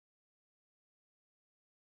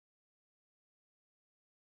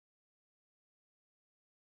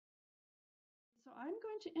I'm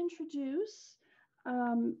going to introduce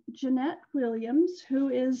Jeanette Williams, who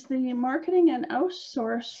is the Marketing and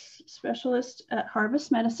Outsource Specialist at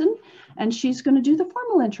Harvest Medicine, and she's going to do the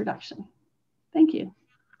formal introduction. Thank you.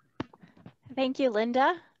 Thank you,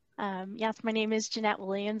 Linda. Yes, my name is Jeanette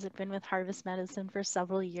Williams. I've been with Harvest Medicine for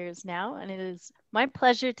several years now, and it is my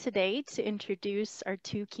pleasure today to introduce our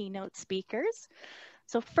two keynote speakers.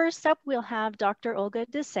 So first up, we'll have Dr. Olga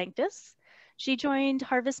DeSanctis. She joined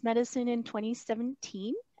Harvest Medicine in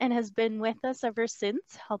 2017 and has been with us ever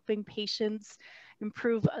since, helping patients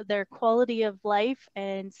improve their quality of life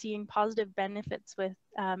and seeing positive benefits with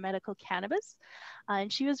medical cannabis.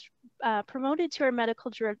 And she was promoted to our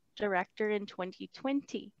medical director in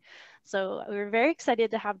 2020. So we're very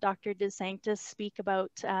excited to have Dr. DeSanctis speak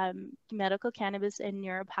about medical cannabis and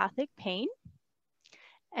neuropathic pain.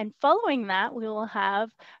 And following that, we will have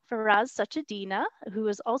Faraz Sachedina, who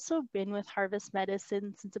has also been with Harvest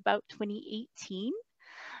Medicine since about 2018.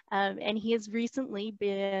 And he has recently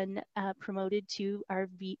been promoted to our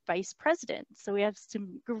vice president. So we have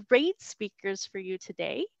some great speakers for you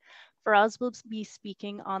today. Faraz will be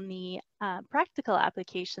speaking on the practical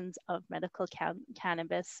applications of medical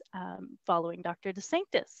cannabis following Dr.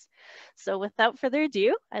 DeSanctis. So without further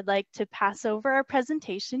ado, I'd like to pass over our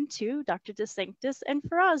presentation to Dr. DeSanctis and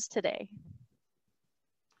Faraz today.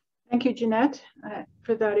 Thank you, Jeanette,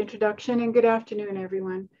 for that introduction, and good afternoon,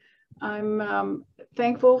 everyone. I'm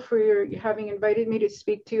thankful for your having invited me to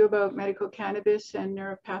speak to you about medical cannabis and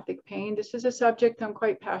neuropathic pain. This is a subject I'm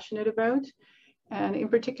quite passionate about, and in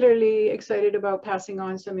particularly excited about passing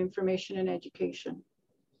on some information and education.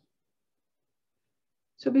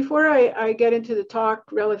 So before I get into the talk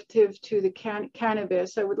relative to the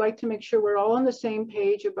cannabis, I would like to make sure we're all on the same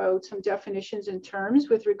page about some definitions and terms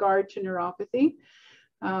with regard to neuropathy.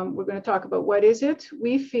 We're going to talk about what is it.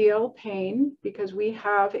 We feel pain because we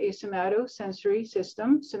have a somatosensory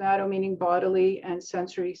system, somato meaning bodily and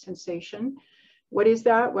sensory sensation. What is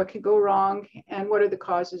that? What could go wrong? And what are the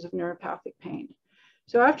causes of neuropathic pain?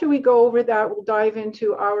 So after we go over that, we'll dive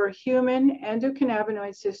into our human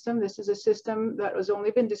endocannabinoid system. This is a system that has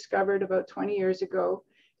only been discovered about 20 years ago.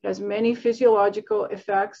 It has many physiological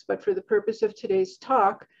effects, but for the purpose of today's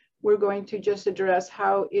talk, we're going to just address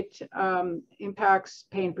how it impacts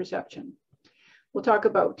pain perception. We'll talk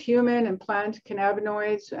about human and plant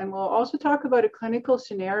cannabinoids, and we'll also talk about a clinical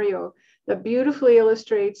scenario that beautifully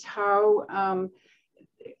illustrates how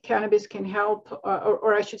cannabis can help,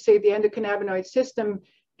 or I should say the endocannabinoid system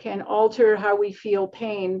can alter how we feel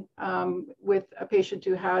pain with a patient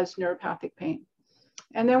who has neuropathic pain.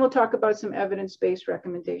 And then we'll talk about some evidence-based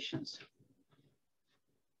recommendations.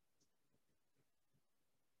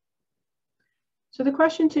 So the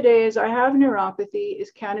question today is, I have neuropathy,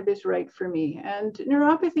 is cannabis right for me? And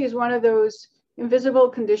neuropathy is one of those invisible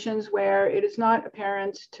conditions where it is not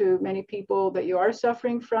apparent to many people that you are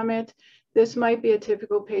suffering from it. This might be a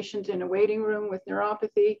typical patient in a waiting room with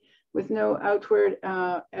neuropathy with no outward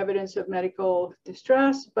evidence of medical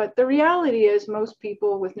distress. But the reality is most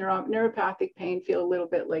people with neuropathic pain feel a little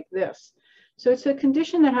bit like this. So it's a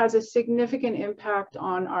condition that has a significant impact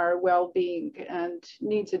on our well-being and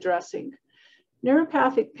needs addressing.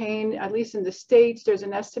 Neuropathic pain, at least in the States, there's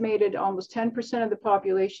an estimated almost 10% of the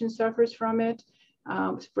population suffers from it,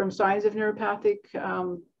 from signs of neuropathic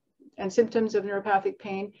and symptoms of neuropathic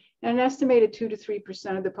pain, and an estimated 2 to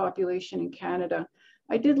 3% of the population in Canada.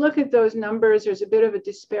 I did look at those numbers. There's a bit of a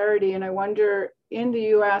disparity, and I wonder, in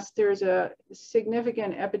the US, there's a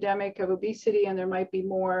significant epidemic of obesity, and there might be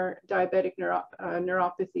more diabetic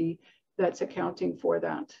neuropathy that's accounting for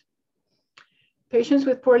that. Patients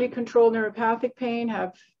with poorly controlled neuropathic pain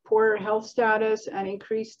have poorer health status and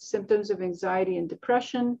increased symptoms of anxiety and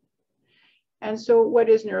depression. And so what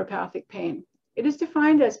is neuropathic pain? It is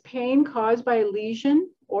defined as pain caused by a lesion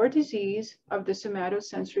or disease of the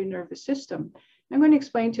somatosensory nervous system. I'm going to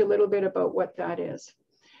explain to you a little bit about what that is.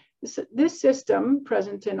 This system,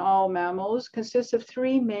 present in all mammals, consists of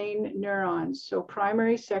three main neurons, so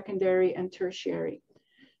primary, secondary, and tertiary.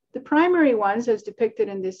 The primary ones, as depicted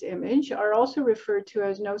in this image, are also referred to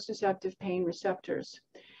as nociceptive pain receptors.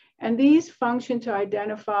 And these function to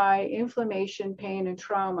identify inflammation, pain, and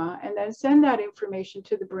trauma, and then send that information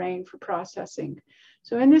to the brain for processing.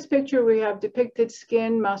 So in this picture, we have depicted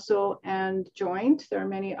skin, muscle, and joint. There are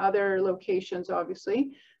many other locations,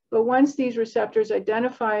 obviously. But once these receptors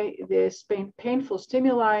identify this painful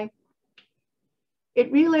stimuli,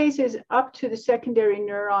 it relays it up to the secondary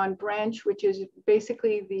neuron branch, which is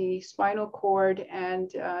basically the spinal cord and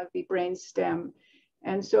the brain stem.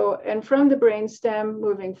 And from the brain stem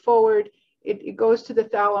moving forward, it goes to the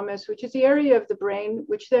thalamus, which is the area of the brain,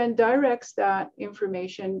 which then directs that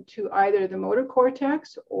information to either the motor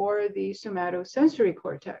cortex or the somatosensory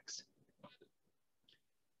cortex.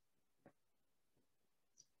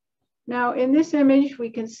 Now, in this image, we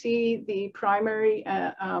can see the primary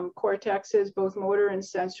cortexes, both motor and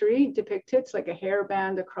sensory, depicted. It's like a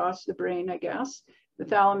hairband across the brain, I guess. The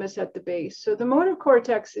thalamus at the base. So the motor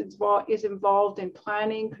cortex is involved in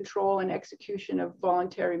planning, control, and execution of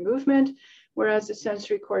voluntary movement, whereas the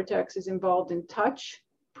sensory cortex is involved in touch,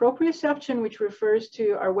 proprioception, which refers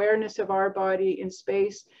to our awareness of our body in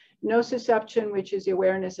space, nociception, which is the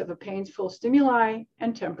awareness of a painful stimuli,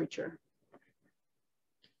 and temperature.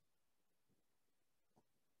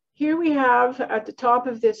 Here we have at the top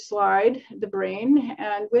of this slide, the brain,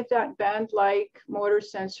 and with that band-like motor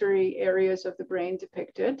sensory areas of the brain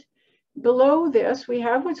depicted. Below this, we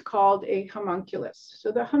have what's called a homunculus.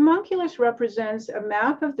 So the homunculus represents a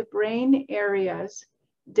map of the brain areas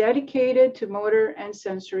dedicated to motor and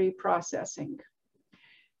sensory processing.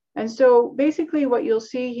 And so basically what you'll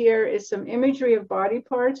see here is some imagery of body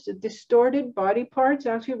parts. The distorted body parts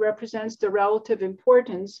actually represents the relative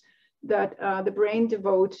importance that the brain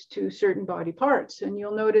devotes to certain body parts. And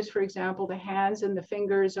you'll notice, for example, the hands and the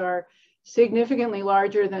fingers are significantly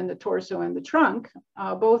larger than the torso and the trunk,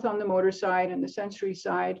 both on the motor side and the sensory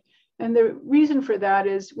side. And the reason for that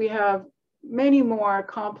is we have many more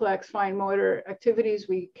complex fine motor activities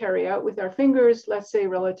we carry out with our fingers, let's say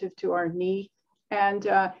relative to our knee. And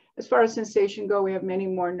as far as sensation go, we have many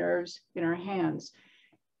more nerves in our hands.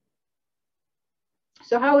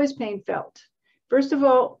 So how is pain felt? First of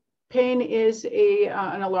all, pain is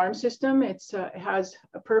an alarm system. It has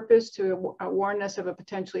a purpose to warn us of a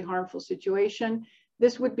potentially harmful situation.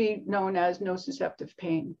 This would be known as nociceptive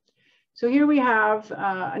pain. So here we have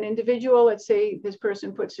an individual, let's say this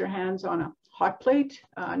person puts their hands on a hot plate,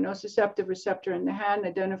 nociceptive receptor in the hand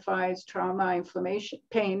identifies trauma, inflammation,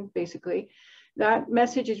 pain, basically. That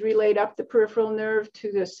message is relayed up the peripheral nerve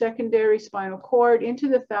to the secondary spinal cord into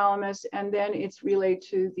the thalamus, and then it's relayed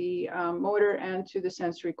to the motor and to the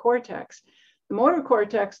sensory cortex. The motor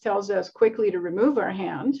cortex tells us quickly to remove our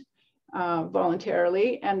hand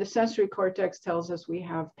voluntarily, and the sensory cortex tells us we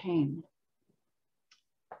have pain.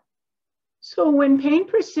 So when pain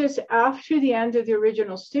persists after the end of the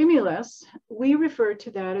original stimulus, we refer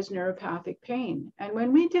to that as neuropathic pain. And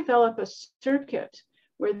when we develop a circuit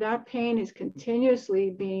where that pain is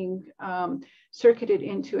continuously being circuited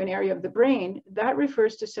into an area of the brain, that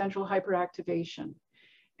refers to central hyperactivation.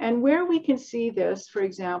 And where we can see this, for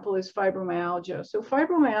example, is fibromyalgia. So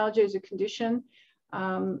fibromyalgia is a condition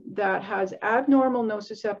that has abnormal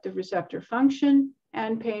nociceptive receptor function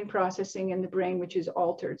and pain processing in the brain, which is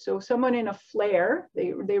altered. So someone in a flare,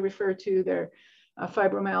 they refer to their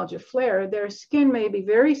fibromyalgia flare, their skin may be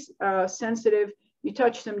very sensitive. You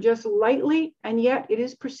touch them just lightly, and yet it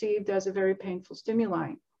is perceived as a very painful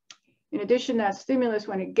stimuli. In addition, that stimulus,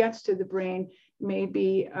 when it gets to the brain, may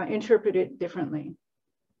be interpreted differently.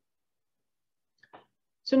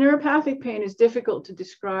 So neuropathic pain is difficult to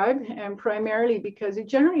describe, and primarily because it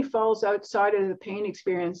generally falls outside of the pain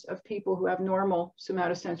experience of people who have normal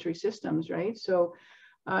somatosensory systems, right? So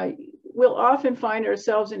we'll often find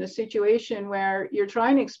ourselves in a situation where you're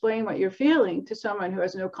trying to explain what you're feeling to someone who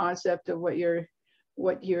has no concept of what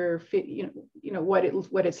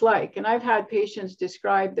it's like. And I've had patients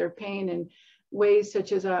describe their pain in ways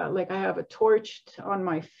such as like I have a torch on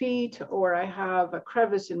my feet, or I have a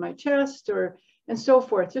crevice in my chest, and so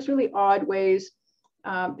forth. Just really odd ways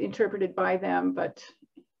interpreted by them, but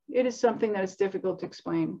it is something that is difficult to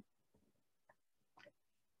explain.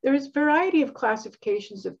 There is a variety of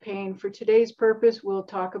classifications of pain. For today's purpose, we'll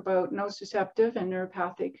talk about nociceptive and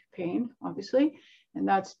neuropathic pain, obviously, and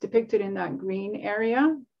that's depicted in that green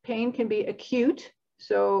area. Pain can be acute.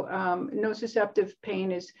 So nociceptive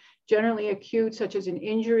pain is generally acute, such as an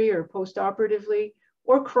injury or postoperatively,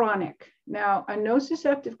 or chronic. Now, a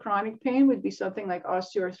nociceptive chronic pain would be something like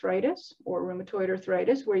osteoarthritis or rheumatoid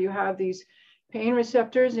arthritis, where you have these pain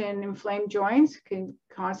receptors in inflamed joints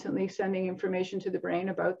constantly sending information to the brain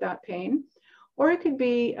about that pain. Or it could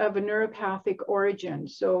be of a neuropathic origin.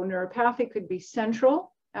 So neuropathic could be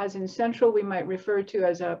central, as in central we might refer to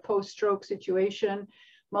as a post-stroke situation,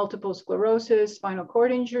 multiple sclerosis, spinal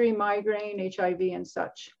cord injury, migraine, HIV, and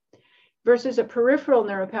such. Versus a peripheral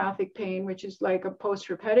neuropathic pain, which is like a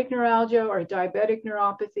post-herpetic neuralgia or a diabetic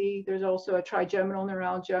neuropathy. There's also a trigeminal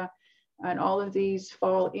neuralgia, and all of these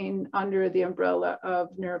fall in under the umbrella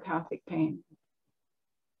of neuropathic pain.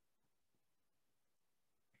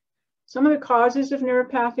 Some of the causes of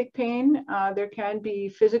neuropathic pain, there can be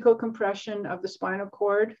physical compression of the spinal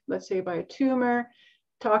cord, let's say by a tumor,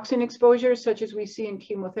 toxin exposure, such as we see in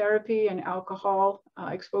chemotherapy and alcohol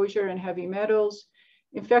exposure and heavy metals,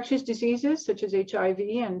 infectious diseases such as HIV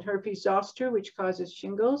and herpes zoster, which causes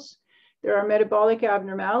shingles. There are metabolic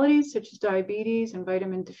abnormalities such as diabetes and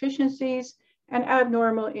vitamin deficiencies, and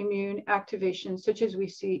abnormal immune activation, such as we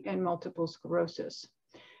see in multiple sclerosis.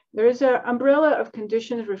 There is an umbrella of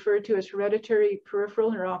conditions referred to as hereditary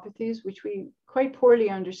peripheral neuropathies, which we quite poorly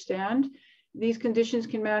understand. These conditions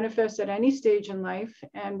can manifest at any stage in life,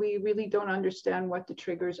 and we really don't understand what the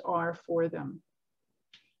triggers are for them.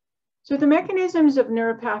 So the mechanisms of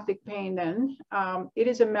neuropathic pain then, it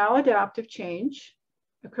is a maladaptive change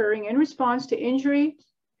occurring in response to injury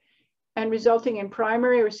and resulting in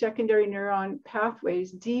primary or secondary neuron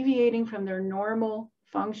pathways deviating from their normal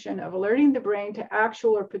function of alerting the brain to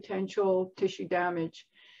actual or potential tissue damage.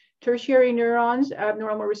 Tertiary neurons'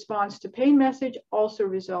 abnormal response to pain message also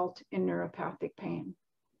result in neuropathic pain.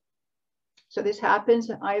 So this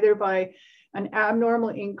happens either by an abnormal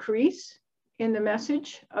increase in the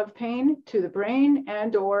message of pain to the brain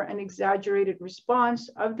and or an exaggerated response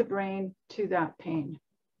of the brain to that pain.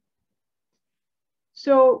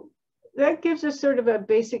 So that gives us sort of a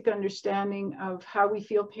basic understanding of how we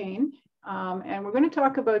feel pain. And we're going to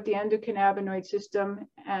talk about the endocannabinoid system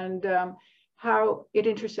and how it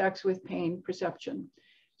intersects with pain perception.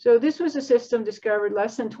 So this was a system discovered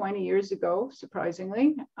less than 20 years ago,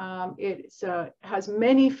 surprisingly. It has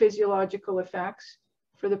many physiological effects.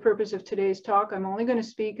 For the purpose of today's talk, I'm only going to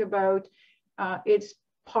speak about its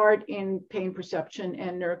part in pain perception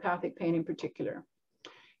and neuropathic pain in particular.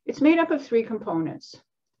 It's made up of three components.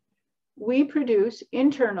 We produce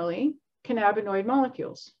internally cannabinoid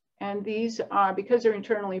molecules, and these are, because they're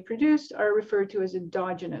internally produced, are referred to as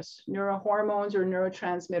endogenous. Neurohormones or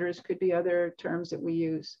neurotransmitters could be other terms that we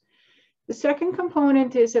use. The second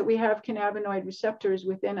component is that we have cannabinoid receptors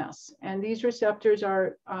within us, and these receptors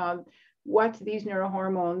are what these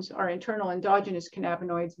neurohormones, our internal endogenous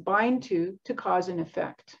cannabinoids, bind to cause an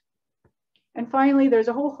effect. And finally, there's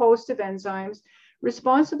a whole host of enzymes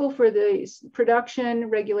responsible for the production,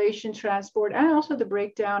 regulation, transport, and also the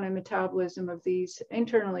breakdown and metabolism of these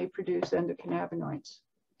internally produced endocannabinoids.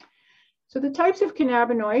 So the types of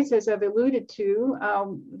cannabinoids, as I've alluded to,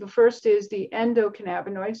 the first is the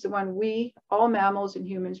endocannabinoids, the one we, all mammals and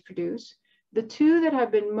humans, produce. The two that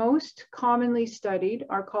have been most commonly studied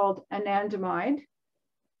are called anandamide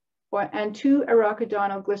and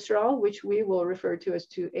 2-arachidonylglycerol, which we will refer to as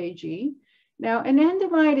 2-AG. Now,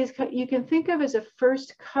 anandamide is, you can think of as a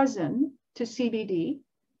first cousin to CBD,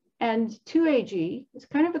 and 2-AG is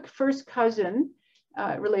kind of a first cousin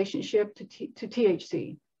relationship to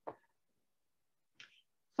THC.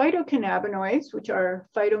 Phytocannabinoids, which are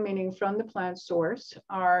phyto meaning from the plant source,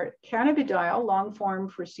 are cannabidiol, long form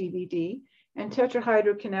for CBD, and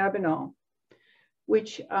tetrahydrocannabinol,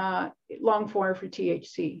 which long form for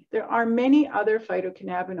THC. There are many other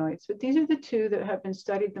phytocannabinoids, but these are the two that have been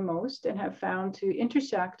studied the most and have found to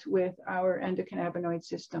intersect with our endocannabinoid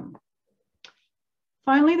system.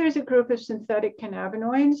 Finally, there's a group of synthetic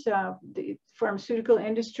cannabinoids. The pharmaceutical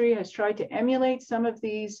industry has tried to emulate some of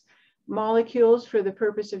these molecules for the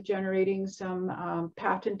purpose of generating some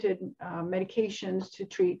patented medications to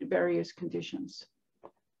treat various conditions.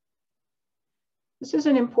 This is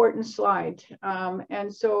an important slide.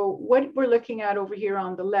 And so what we're looking at over here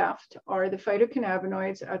on the left are the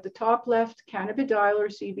phytocannabinoids. At the top left, cannabidiol or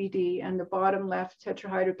CBD, and the bottom left,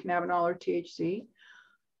 tetrahydrocannabinol or THC.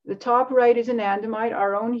 The top right is anandamide,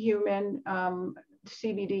 our own human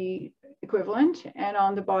CBD equivalent, and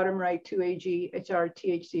on the bottom right, 2-AG, it's our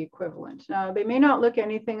THC equivalent. Now, they may not look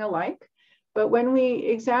anything alike, but when we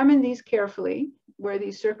examine these carefully, where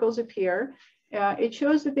these circles appear, it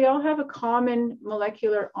shows that they all have a common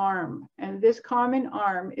molecular arm, and this common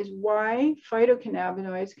arm is why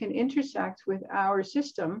phytocannabinoids can intersect with our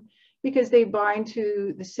system, because they bind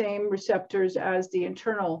to the same receptors as the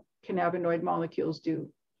internal cannabinoid molecules do.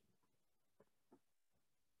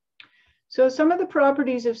 So some of the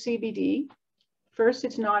properties of CBD, first,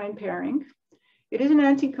 it's non-impairing. It is an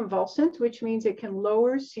anticonvulsant, which means it can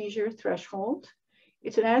lower seizure threshold.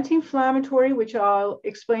 It's an anti-inflammatory, which I'll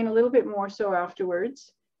explain a little bit more so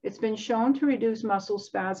afterwards. It's been shown to reduce muscle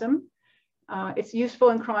spasm. It's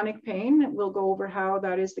useful in chronic pain. We'll go over how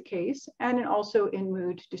that is the case, and also in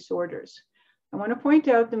mood disorders. I want to point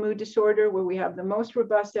out the mood disorder where we have the most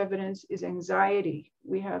robust evidence is anxiety.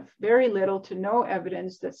 We have very little to no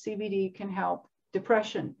evidence that CBD can help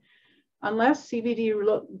depression, unless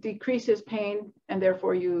CBD decreases pain and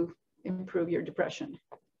therefore you improve your depression.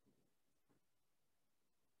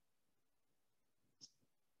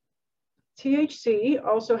 THC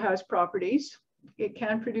also has properties. it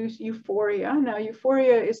can produce euphoria. Now,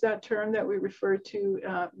 euphoria is that term that we refer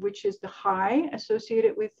to, which is the high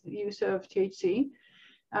associated with the use of THC.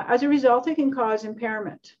 As a result, it can cause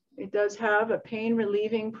impairment. It does have a pain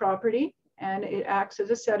relieving property, and it acts as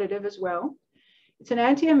a sedative as well. It's an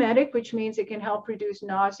antiemetic, which means it can help reduce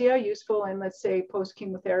nausea, useful in, let's say,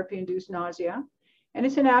 post-chemotherapy induced nausea. And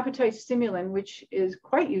it's an appetite stimulant, which is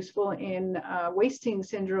quite useful in wasting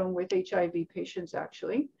syndrome with HIV patients,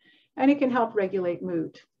 actually. And it can help regulate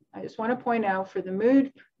mood. I just want to point out, for the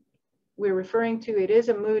mood we're referring to, it is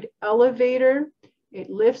a mood elevator. It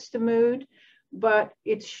lifts the mood, but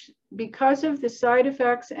it's because of the side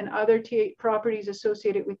effects and other properties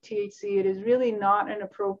associated with THC, it is really not an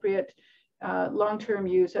appropriate long-term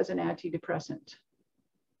use as an antidepressant.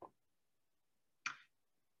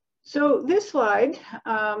 So this slide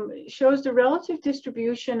shows the relative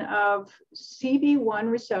distribution of CB1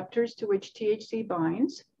 receptors to which THC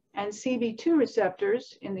binds and CB2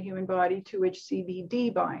 receptors in the human body to which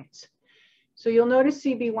CBD binds. So you'll notice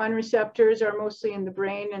CB1 receptors are mostly in the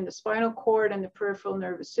brain and the spinal cord and the peripheral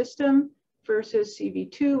nervous system, versus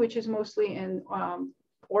CB2, which is mostly in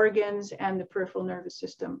organs and the peripheral nervous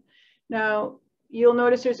system. Now, you'll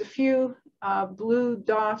notice there's a few blue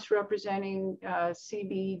dots representing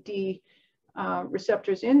CBD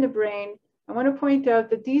receptors in the brain. I want to point out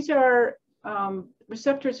that these are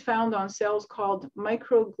receptors found on cells called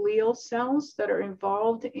microglial cells that are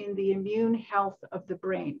involved in the immune health of the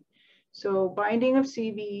brain. So binding of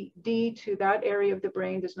CBD to that area of the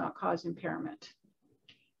brain does not cause impairment.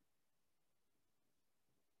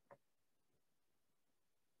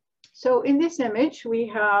 So in this image, we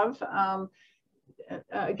have,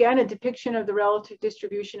 again, a depiction of the relative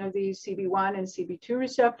distribution of these CB1 and CB2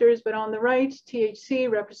 receptors, but on the right, THC,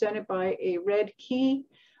 represented by a red key,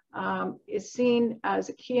 is seen as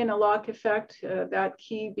a key and a lock effect, that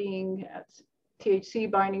key being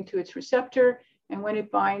THC binding to its receptor, and when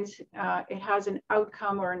it binds, it has an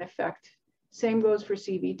outcome or an effect. Same goes for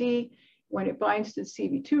CBD. When it binds to the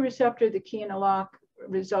CB2 receptor, the key and a lock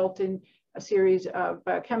result in a series of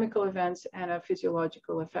biochemical events and a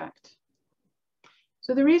physiological effect.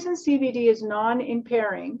 So the reason CBD is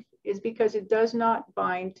non-impairing is because it does not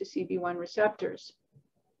bind to CB1 receptors.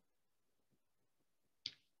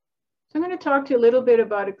 So I'm going to talk to you a little bit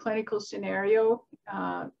about a clinical scenario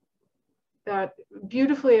that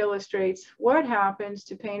beautifully illustrates what happens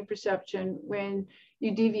to pain perception when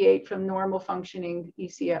you deviate from normal functioning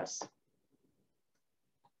ECS.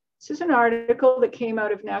 This is an article that came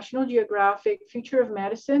out of National Geographic Future of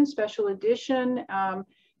Medicine, special edition.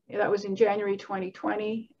 That was in January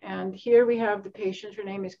 2020. And here we have the patient. Her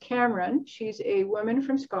name is Cameron. She's a woman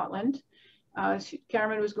from Scotland.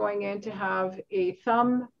 Cameron was going in to have a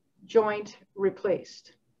thumb joint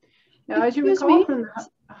replaced. Now, as you recall from the...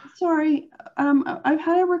 Sorry, I've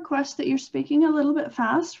had a request that you're speaking a little bit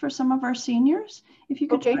fast for some of our seniors. If you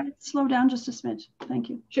could try to slow down just a smidge. Thank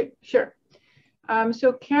you. Sure.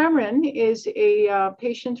 So Cameron is a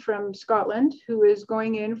patient from Scotland who is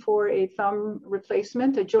going in for a thumb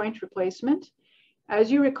replacement, a joint replacement. As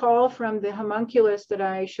you recall from the homunculus that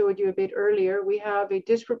I showed you a bit earlier, we have a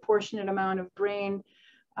disproportionate amount of brain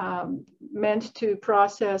meant to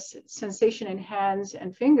process sensation in hands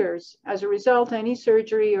and fingers. As a result, any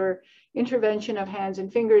surgery or intervention of hands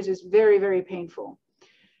and fingers is very, very painful.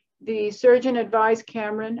 The surgeon advised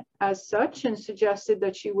Cameron as such and suggested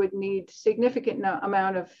that she would need significant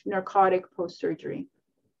amount of narcotic post-surgery.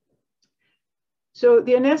 So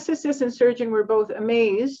the anesthetist and surgeon were both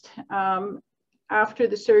amazed. After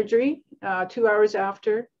the surgery, 2 hours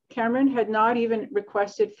after, Cameron had not even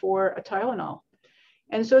requested for a Tylenol.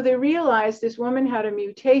 And so they realized this woman had a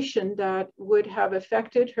mutation that would have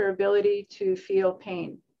affected her ability to feel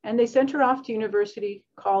pain. And they sent her off to University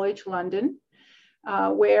College London,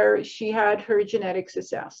 where she had her genetics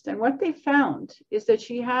assessed. And what they found is that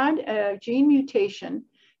she had a gene mutation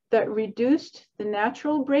that reduced the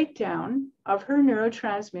natural breakdown of her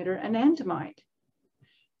neurotransmitter anandamide.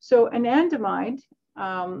 So anandamide,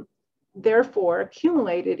 therefore,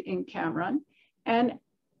 accumulated in Cameron and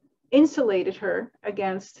insulated her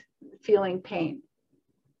against feeling pain.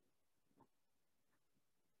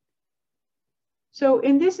 So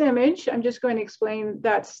in this image, I'm just going to explain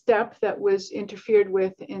that step that was interfered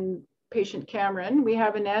with in patient Cameron. We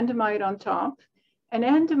have anandamide on top.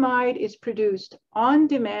 Anandamide is produced on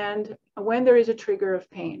demand when there is a trigger of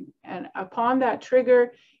pain. And upon that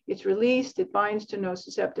trigger, it's released, it binds to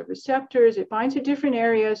nociceptive receptors, it binds to different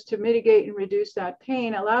areas to mitigate and reduce that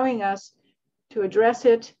pain, allowing us to address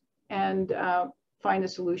it and find a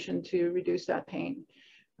solution to reduce that pain.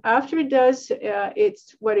 After it does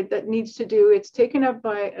what it needs to do, it's taken up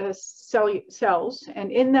by cells,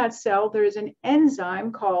 and in that cell there is an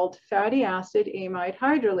enzyme called fatty acid amide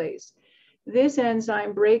hydrolase. This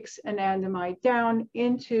enzyme breaks anandamide down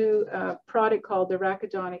into a product called the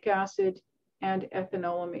arachidonic acid and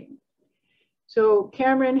ethanolamine. So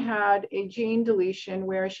Cameron had a gene deletion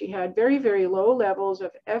where she had very, very low levels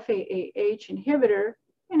of FAAH inhibitor,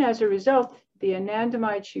 and as a result, the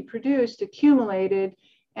anandamide she produced accumulated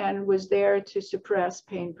and was there to suppress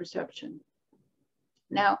pain perception.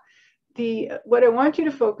 Now, what I want you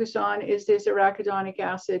to focus on is this arachidonic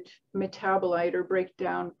acid metabolite or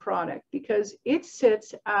breakdown product, because it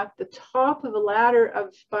sits at the top of a ladder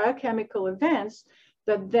of biochemical events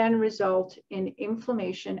that then result in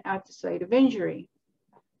inflammation at the site of injury.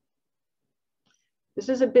 This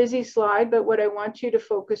is a busy slide, but what I want you to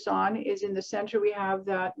focus on is in the center we have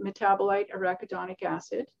that metabolite arachidonic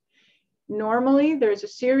acid. Normally, there's a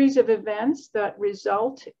series of events that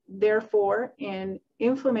result, therefore, in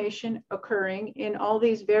inflammation occurring in all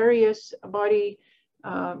these various body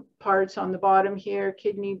parts on the bottom here,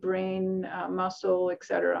 kidney, brain, muscle,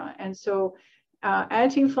 etc. And so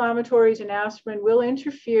anti-inflammatories and aspirin will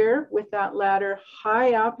interfere with that ladder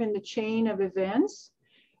high up in the chain of events,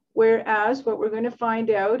 whereas what we're going to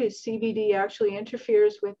find out is CBD actually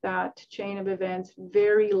interferes with that chain of events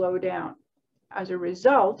very low down. As a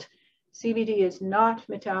result, CBD is not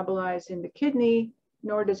metabolized in the kidney,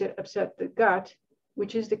 nor does it upset the gut,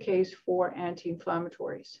 which is the case for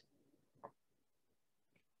anti-inflammatories.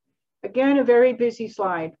 Again, a very busy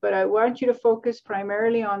slide, but I want you to focus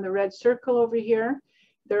primarily on the red circle over here.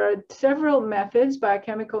 There are several methods,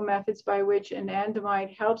 biochemical methods, by which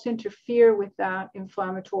anandamide helps interfere with that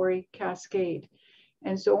inflammatory cascade.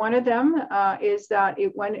 And so one of them is that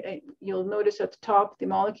you'll notice at the top, the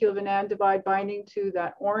molecule of anandamide binding to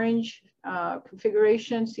that orange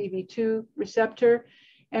configuration, CB2 receptor.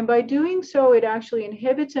 And by doing so, it actually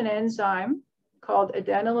inhibits an enzyme called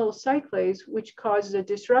adenylyl cyclase, which causes a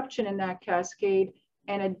disruption in that cascade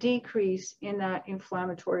and a decrease in that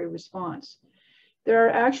inflammatory response. There are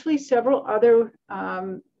actually several other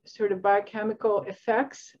sort of biochemical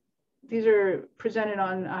effects. These are presented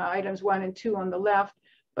on items 1 and 2 on the left,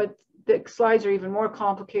 but the slides are even more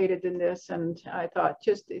complicated than this, and I thought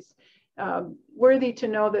just it's worthy to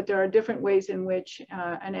know that there are different ways in which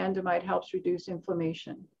anandamide helps reduce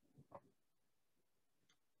inflammation.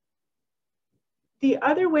 The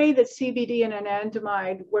other way that CBD and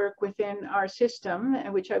anandamide work within our system,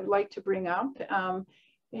 which I would like to bring up,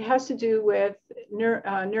 it has to do with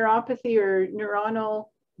neuropathy or neuronal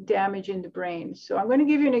damage in the brain. So I'm going to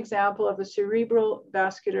give you an example of a cerebral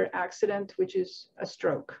vascular accident, which is a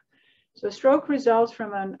stroke. So a stroke results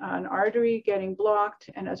from an artery getting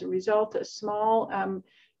blocked, and as a result, a small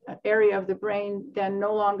area of the brain then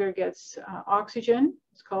no longer gets oxygen.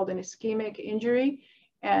 It's called an ischemic injury.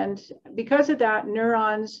 And because of that,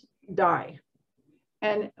 neurons die.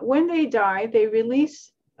 And when they die, they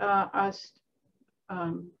release a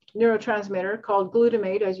neurotransmitter called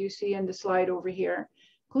glutamate, as you see in the slide over here.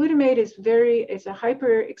 Glutamate is it's a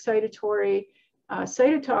hyperexcitatory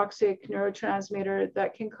cytotoxic neurotransmitter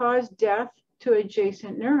that can cause death to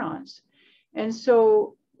adjacent neurons. And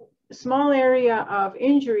so a small area of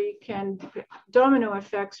injury can domino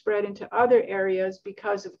effect spread into other areas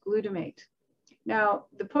because of glutamate. Now,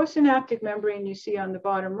 the postsynaptic membrane you see on the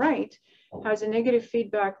bottom right has a negative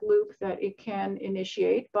feedback loop that it can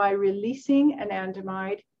initiate by releasing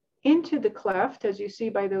anandamide into the cleft, as you see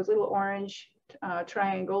by those little orange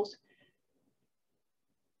triangles.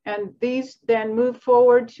 And these then move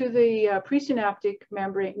forward to the presynaptic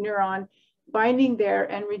membrane neuron, binding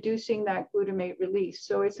there and reducing that glutamate release.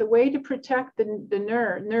 So it's a way to protect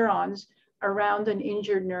the neurons around an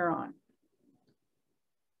injured neuron.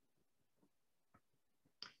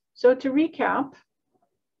 So to recap,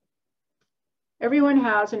 everyone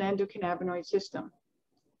has an endocannabinoid system.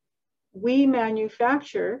 We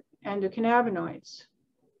manufacture endocannabinoids.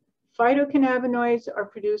 Phytocannabinoids are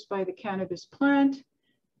produced by the cannabis plant.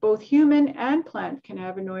 Both human and plant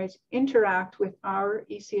cannabinoids interact with our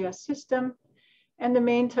ECS system, and the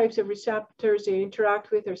main types of receptors they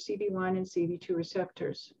interact with are CB1 and CB2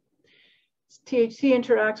 receptors. THC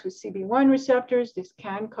interacts with CB1 receptors. This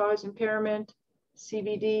can cause impairment.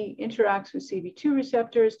 CBD interacts with CB2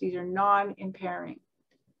 receptors. These are non-impairing.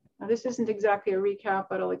 Now, this isn't exactly a recap,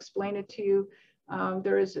 but I'll explain it to you.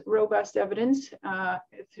 There is robust evidence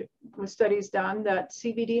with studies done that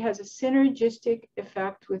CBD has a synergistic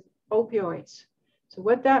effect with opioids. So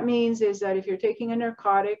what that means is that if you're taking a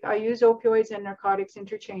narcotic, I use opioids and narcotics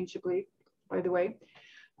interchangeably, by the way.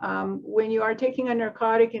 When you are taking a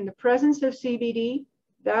narcotic in the presence of CBD,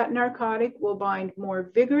 that narcotic will bind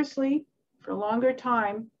more vigorously for a longer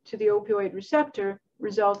time to the opioid receptor,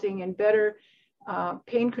 resulting in better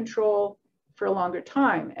pain control for a longer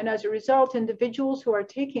time. And as a result, individuals who are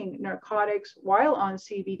taking narcotics while on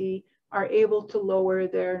CBD are able to lower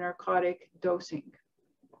their narcotic dosing.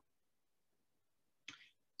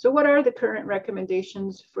 So what are the current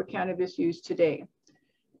recommendations for cannabis use today?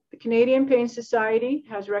 The Canadian Pain Society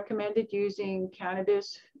has recommended using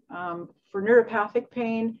cannabis for neuropathic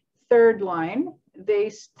pain, third line. They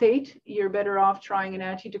state you're better off trying an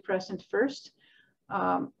antidepressant first.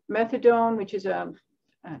 Methadone, which is an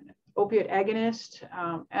opiate agonist,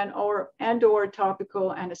 and or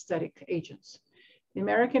topical anesthetic agents. The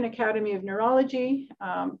American Academy of Neurology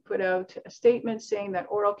put out a statement saying that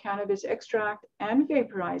oral cannabis extract and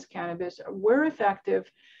vaporized cannabis were effective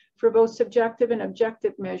for both subjective and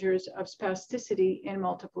objective measures of spasticity in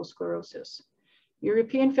multiple sclerosis.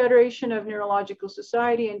 European Federation of Neurological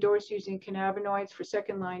Society endorsed using cannabinoids for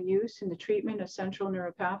second-line use in the treatment of central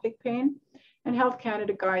neuropathic pain, and Health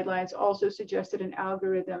Canada guidelines also suggested an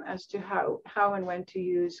algorithm as to how and when to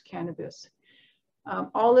use cannabis.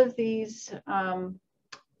 All of these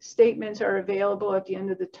statements are available at the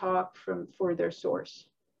end of the talk for their source.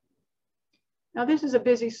 Now, this is a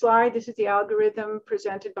busy slide. This is the algorithm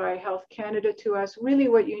presented by Health Canada to us. Really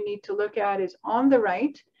what you need to look at is on the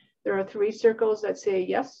right, there are 3 circles that say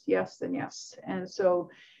yes, yes, and yes. And so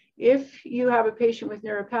if you have a patient with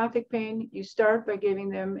neuropathic pain, you start by giving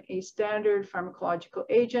them a standard pharmacological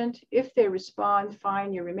agent. If they respond,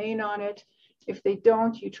 fine, you remain on it. If they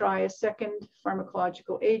don't, you try a second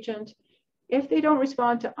pharmacological agent. If they don't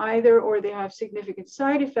respond to either or they have significant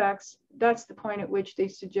side effects, that's the point at which they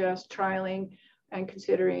suggest trialing and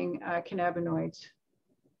considering cannabinoids.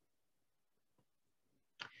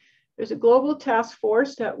 There's a global task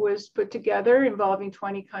force that was put together involving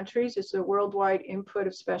 20 countries. It's a worldwide input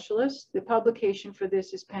of specialists. The publication for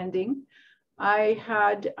this is pending. I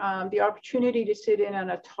had the opportunity to sit in on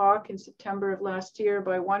a talk in September of last year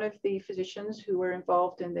by one of the physicians who were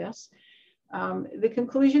involved in this. The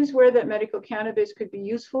conclusions were that medical cannabis could be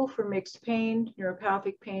useful for mixed pain,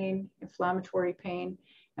 neuropathic pain, inflammatory pain,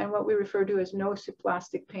 and what we refer to as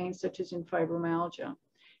nociplastic pain, such as in fibromyalgia.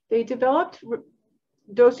 They developed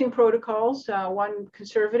dosing protocols, one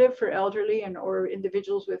conservative for elderly or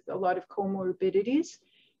individuals with a lot of comorbidities,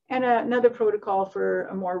 and another protocol for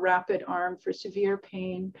a more rapid arm for severe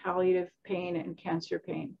pain, palliative pain, and cancer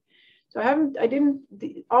pain. So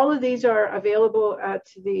all of these are available at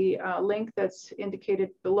the link that's indicated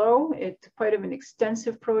below. It's quite of an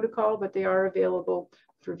extensive protocol, but they are available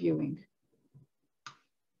for viewing.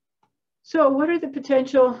 So what are the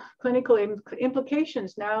potential clinical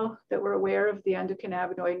implications now that we're aware of the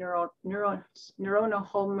endocannabinoid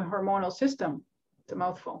neurohormonal system? It's a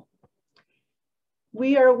mouthful.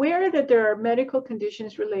 We are aware that there are medical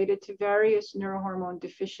conditions related to various neurohormone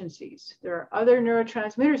deficiencies. There are other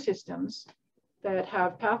neurotransmitter systems that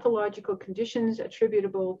have pathological conditions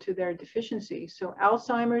attributable to their deficiency. So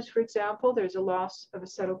Alzheimer's, for example, there's a loss of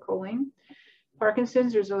acetylcholine.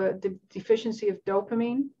 Parkinson's, there's a deficiency of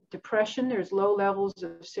dopamine. Depression, there's low levels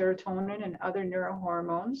of serotonin and other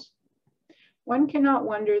neurohormones. One cannot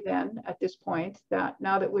wonder then at this point that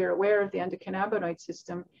now that we're aware of the endocannabinoid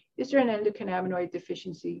system, is there an endocannabinoid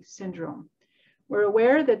deficiency syndrome? We're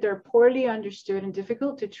aware that there are poorly understood and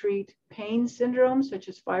difficult to treat pain syndromes such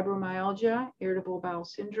as fibromyalgia, irritable bowel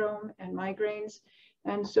syndrome, and migraines.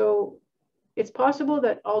 And so it's possible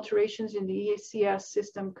that alterations in the ECS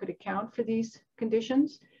system could account for these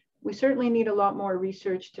conditions. We certainly need a lot more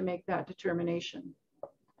research to make that determination.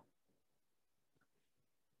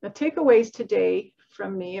 The takeaways today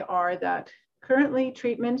from me are that currently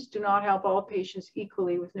treatments do not help all patients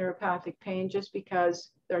equally with neuropathic pain just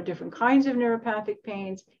because there are different kinds of neuropathic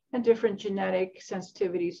pains and different genetic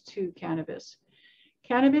sensitivities to cannabis.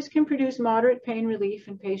 Cannabis can produce moderate pain relief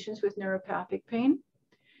in patients with neuropathic pain.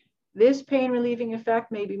 This pain relieving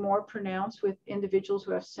effect may be more pronounced with individuals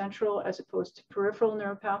who have central as opposed to peripheral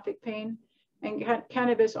neuropathic pain. And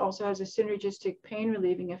cannabis also has a synergistic pain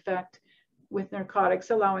relieving effect with narcotics,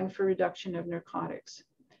 allowing for reduction of narcotics.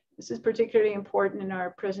 This is particularly important in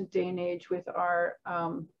our present day and age with our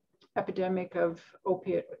epidemic of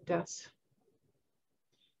opiate deaths.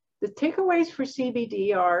 The takeaways for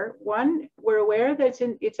CBD are, one, we're aware that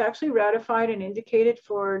it's actually ratified and indicated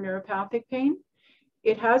for neuropathic pain.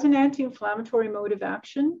 It has an anti-inflammatory mode of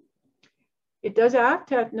action. It does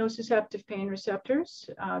act at nociceptive pain receptors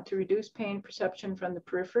to reduce pain perception from the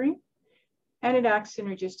periphery, and it acts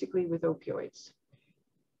synergistically with opioids.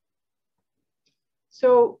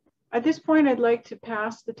 So at this point, I'd like to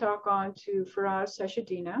pass the talk on to Faraz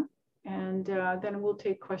Sachedina, and then we'll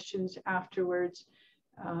take questions afterwards.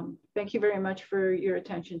 Thank you very much for your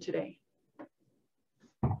attention today.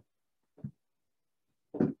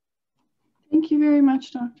 Thank you very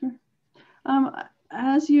much, Doctor.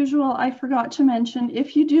 As usual, I forgot to mention,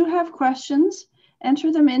 if you do have questions,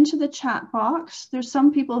 enter them into the chat box. There's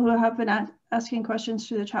some people who have been asking questions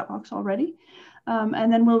through the chat box already,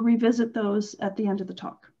 and then we'll revisit those at the end of the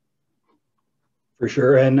talk. For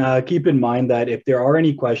sure. And keep in mind that if there are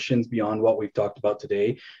any questions beyond what we've talked about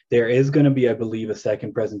today, there is going to be, I believe, a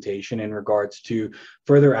second presentation in regards to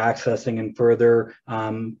further accessing and further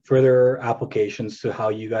applications to how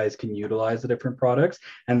you guys can utilize the different products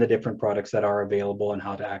and the different products that are available and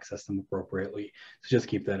how to access them appropriately. So just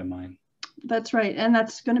keep that in mind. That's right. And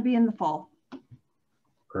that's going to be in the fall.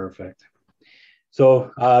 Perfect.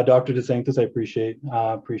 So Dr. DeSanctis, I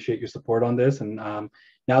appreciate your support on this. And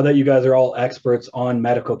now that you guys are all experts on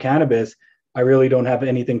medical cannabis, I really don't have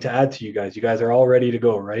anything to add to you guys. You guys are all ready to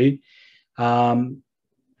go, right?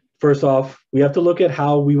 First off, we have to look at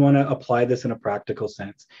how we want to apply this in a practical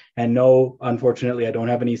sense. And no, unfortunately, I don't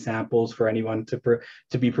have any samples for anyone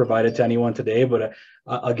to be provided to anyone today. But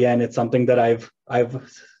again, it's something that I've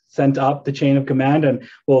sent up the chain of command, and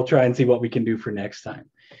we'll try and see what we can do for next time.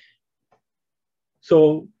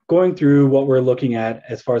 So going through what we're looking at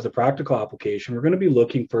as far as the practical application, we're going to be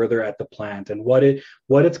looking further at the plant and what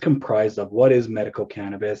it's comprised of, what is medical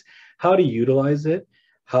cannabis, how to utilize it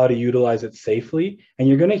safely. And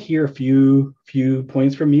you're going to hear a few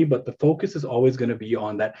points from me, but the focus is always going to be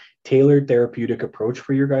on that tailored therapeutic approach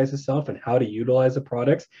for your guys' self and how to utilize the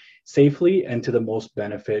products safely and to the most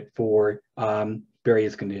benefit for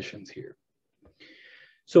various conditions here.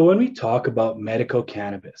 So when we talk about medical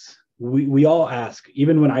cannabis, we all ask,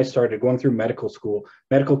 even when I started going through medical school,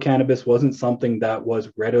 medical cannabis wasn't something that was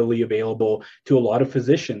readily available to a lot of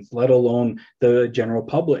physicians, let alone the general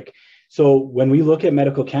public. So when we look at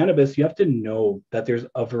medical cannabis, you have to know that there's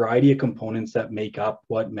a variety of components that make up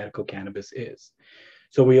what medical cannabis is.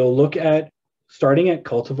 So we'll look at starting at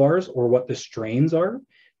cultivars, or what the strains are,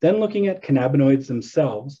 then looking at cannabinoids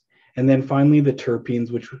themselves, and then finally the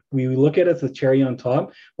terpenes, which we look at as the cherry on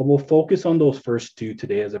top, but we'll focus on those first two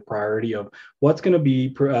today as a priority of what's going to be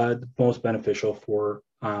the most beneficial for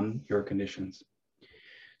your conditions.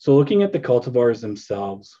 So looking at the cultivars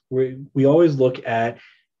themselves, we always look at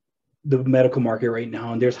the medical market right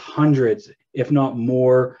now, and there's hundreds, if not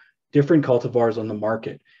more, different cultivars on the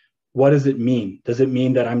market. What does it mean? Does it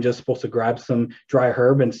mean that I'm just supposed to grab some dry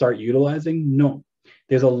herb and start utilizing? No.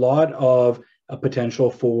 There's a lot of potential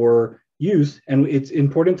for use, and it's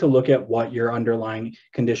important to look at what your underlying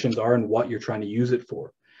conditions are and what you're trying to use it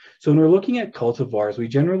for. So when we're looking at cultivars, we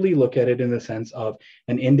generally look at it in the sense of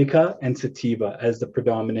an indica and sativa as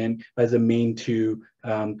the main two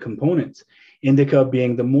components. Indica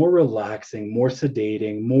being the more relaxing, more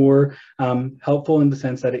sedating, more helpful in the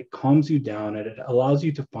sense that it calms you down and it allows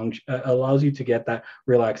you to function, allows you to get that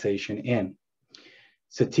relaxation in.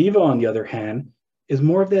 Sativa, on the other hand, is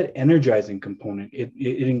more of that energizing component. It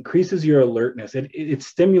increases your alertness. It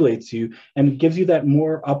stimulates you and gives you that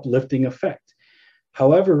more uplifting effect.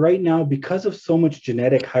 However, right now, because of so much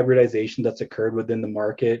genetic hybridization that's occurred within the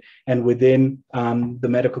market and within the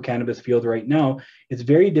medical cannabis field right now, it's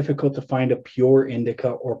very difficult to find a pure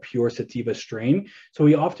indica or pure sativa strain. So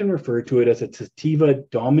we often refer to it as a sativa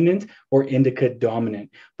dominant or indica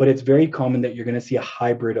dominant, but it's very common that you're going to see a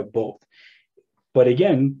hybrid of both. But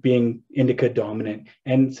again, being indica dominant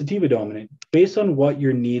and sativa dominant, based on what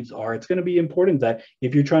your needs are, it's going to be important that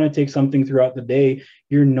if you're trying to take something throughout the day,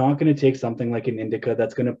 you're not going to take something like an indica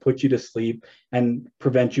that's going to put you to sleep and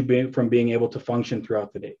prevent you from being able to function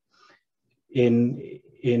throughout the day.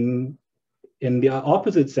 In the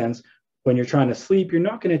opposite sense, when you're trying to sleep, you're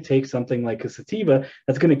not going to take something like a sativa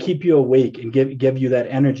that's going to keep you awake and give you that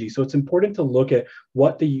energy. So it's important to look at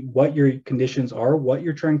what your conditions are, what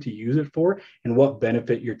you're trying to use it for, and what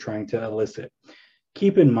benefit you're trying to elicit.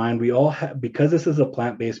 Keep in mind, we all have, because this is a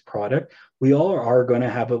plant-based product, we all are going to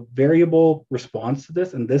have a variable response to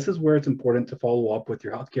this. And this is where it's important to follow up with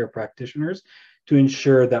your healthcare practitioners to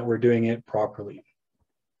ensure that we're doing it properly.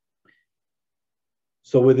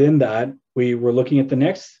 So within that, we were looking at the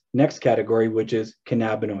next category, which is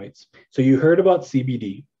cannabinoids. So you heard about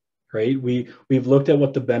CBD, right? We've looked at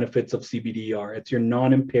what the benefits of CBD are. It's your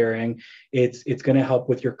non-impairing. It's going to help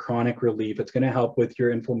with your chronic relief. It's going to help with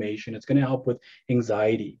your inflammation. It's going to help with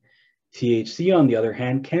anxiety. THC, on the other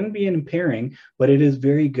hand, can be impairing, but it is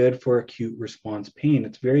very good for acute response pain.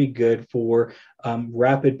 It's very good for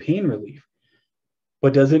rapid pain relief.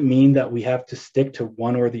 But does it mean that we have to stick to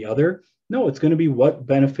one or the other? No, it's going to be what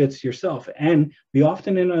benefits yourself. And we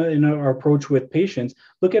often in our approach with patients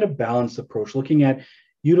look at a balanced approach, looking at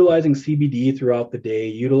utilizing CBD throughout the day,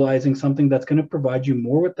 utilizing something that's going to provide you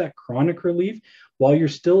more with that chronic relief while you're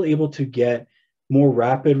still able to get more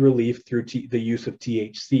rapid relief through the use of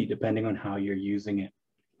THC, depending on how you're using it.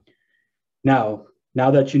 Now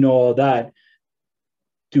that you know all that,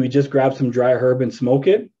 do we just grab some dry herb and smoke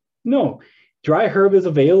it? No, dry herb is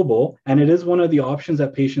available, and it is one of the options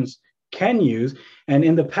that patients can use. And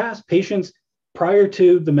in the past, patients, prior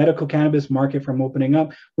to the medical cannabis market from opening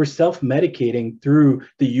up, were self-medicating through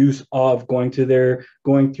the use of going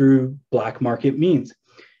through black market means.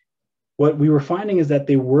 What we were finding is that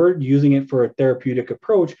they were using it for a therapeutic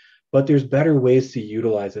approach, but there's better ways to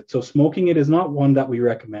utilize it. So smoking it is not one that we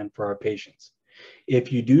recommend for our patients.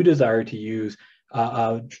 If you do desire to use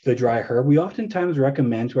the dry herb, we oftentimes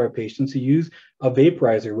recommend to our patients to use a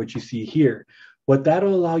vaporizer, which you see here. What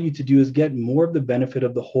that'll allow you to do is get more of the benefit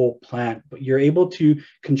of the whole plant, but you're able to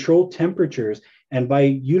control temperatures. And by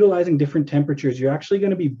utilizing different temperatures, you're actually going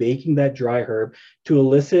to be baking that dry herb to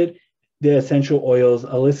elicit the essential oils,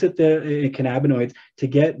 elicit the cannabinoids to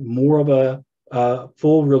get more of a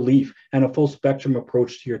full relief and a full spectrum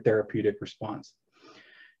approach to your therapeutic response.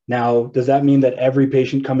 Now, does that mean that every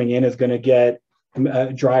patient coming in is going to get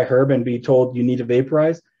dry herb and be told you need to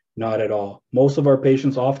vaporize? Not at all. Most of our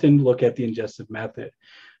patients often look at the ingestive method.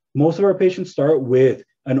 Most of our patients start with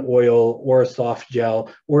an oil or a soft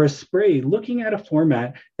gel or a spray, looking at a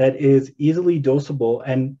format that is easily dosable,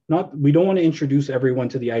 and we don't want to introduce everyone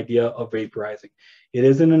to the idea of vaporizing. It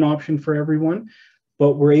isn't an option for everyone,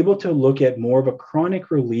 but we're able to look at more of a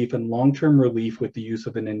chronic relief and long-term relief with the use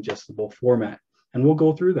of an ingestible format. And we'll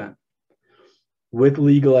go through that. With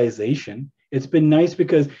legalization, it's been nice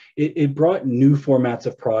because it brought new formats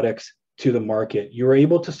of products to the market. You were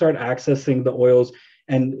able to start accessing the oils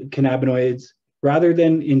and cannabinoids rather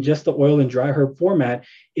than in just the oil and dry herb format,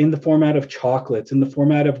 in the format of chocolates, in the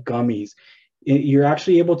format of gummies. You're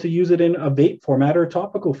actually able to use it in a vape format or a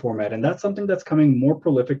topical format. And that's something that's coming more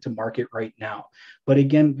prolific to market right now. But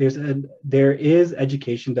again, there is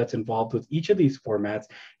education that's involved with each of these formats,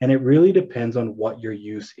 and it really depends on what your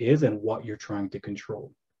use is and what you're trying to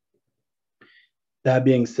control. That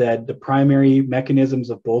being said, the primary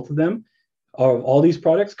mechanisms of both of them, all these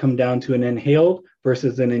products come down to an inhaled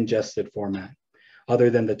versus an ingested format,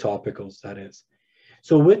 other than the topicals, that is.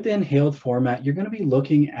 So with the inhaled format, you're going to be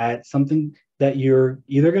looking at something that you're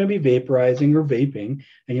either going to be vaporizing or vaping,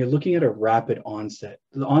 and you're looking at a rapid onset.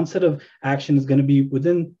 The onset of action is going to be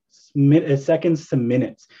within seconds to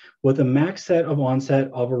minutes, with a max set of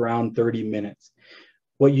onset of around 30 minutes.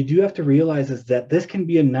 What you do have to realize is that this can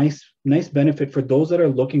be a nice benefit for those that are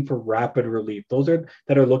looking for rapid relief,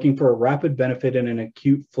 that are looking for a rapid benefit in an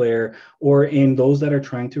acute flare, or in those that are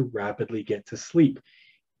trying to rapidly get to sleep.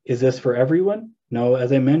 Is this for everyone? No,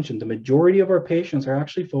 as I mentioned, the majority of our patients are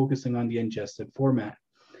actually focusing on the ingested format.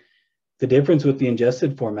 The difference with the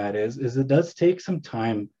ingested format is it does take some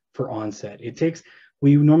time for onset.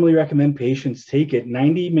 We normally recommend patients take it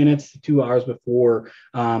 90 minutes to 2 hours before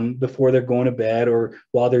they're going to bed, or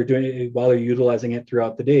while they're utilizing it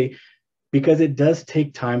throughout the day, because it does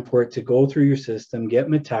take time for it to go through your system, get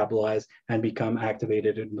metabolized, and become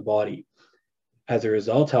activated in the body. As a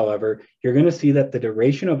result, however, you're going to see that the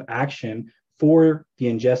duration of action for the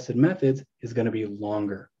ingested methods is going to be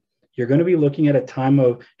longer. You're going to be looking at a time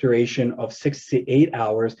of duration of 6 to 8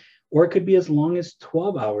 hours, or it could be as long as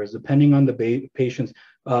 12 hours, depending on the patient's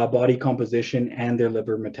body composition and their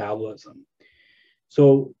liver metabolism.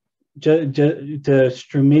 So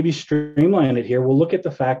to maybe streamline it here, we'll look at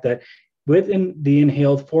the fact that within the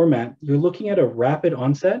inhaled format, you're looking at a rapid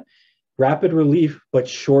onset, rapid relief, but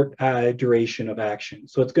short duration of action.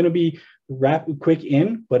 So it's going to be rapid, quick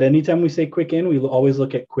in, but anytime we say quick in, we always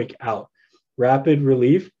look at quick out. Rapid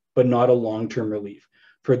relief, but not a long-term relief.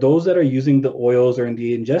 For those that are using the oils or in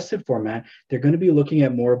the ingested format, they're going to be looking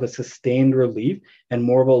at more of a sustained relief and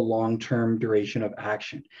more of a long-term duration of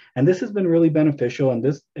action. And this has been really beneficial, and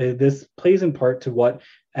this plays in part to what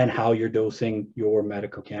and how you're dosing your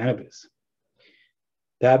medical cannabis.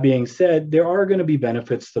 That being said, there are going to be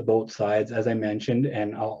benefits to both sides, as I mentioned,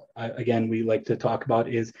 and again, we like to talk about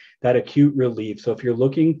is that acute relief. So if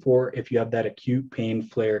you have that acute pain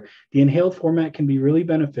flare, the inhaled format can be really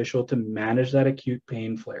beneficial to manage that acute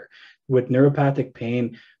pain flare. With neuropathic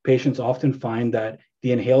pain, patients often find that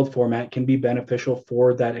the inhaled format can be beneficial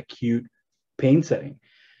for that acute pain setting.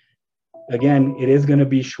 Again, it is going to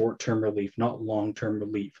be short-term relief, not long-term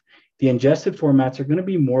relief. The ingested formats are going to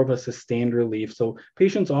be more of a sustained relief. So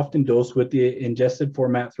patients often dose with the ingested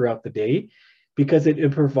format throughout the day because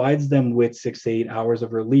it provides them with 6 to 8 hours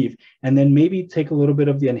of relief, and then maybe take a little bit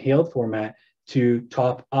of the inhaled format to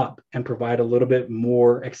top up and provide a little bit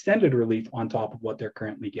more extended relief on top of what they're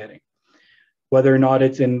currently getting. Whether or not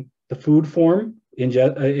it's in the food form,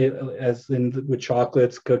 as in with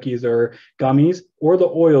chocolates, cookies, or gummies, or the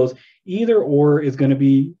oils, either or is going to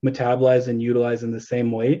be metabolized and utilized in the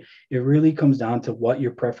same way. It really comes down to what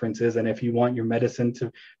your preference is, and if you want your medicine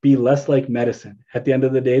to be less like medicine. At the end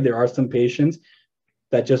of the day, there are some patients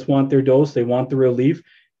that just want their dose, they want the relief.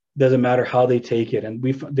 Doesn't matter how they take it, and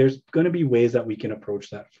there's going to be ways that we can approach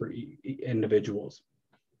that for individuals.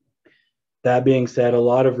 That being said, a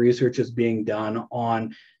lot of research is being done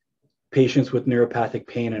on patients with neuropathic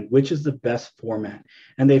pain and which is the best format.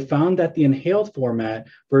 And they found that the inhaled format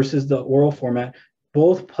versus the oral format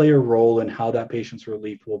both play a role in how that patient's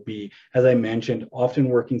relief will be. As I mentioned, often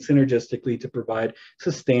working synergistically to provide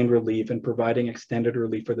sustained relief and providing extended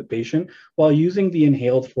relief for the patient, while using the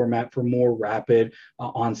inhaled format for more rapid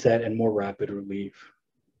onset and more rapid relief.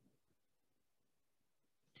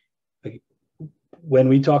 When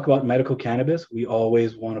we talk about medical cannabis, we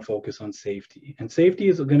always want to focus on safety. And safety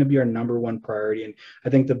is going to be our #1 priority. And I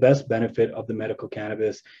think the best benefit of the medical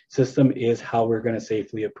cannabis system is how we're going to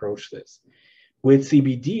safely approach this. With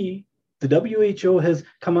CBD, the WHO has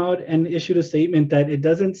come out and issued a statement that it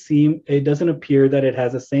doesn't appear that it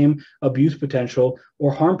has the same abuse potential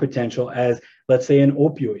or harm potential as, let's say, an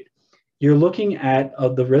opioid. You're looking at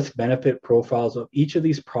the risk-benefit profiles of each of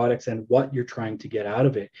these products and what you're trying to get out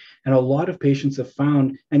of it. And a lot of patients have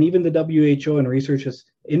found, and even the WHO and research has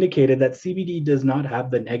indicated, that CBD does not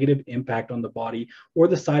have the negative impact on the body or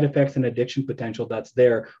the side effects and addiction potential that's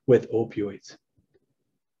there with opioids.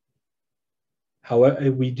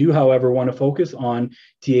 However, we do, however, want to focus on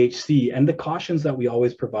THC and the cautions that we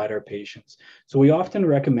always provide our patients. So we often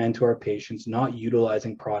recommend to our patients not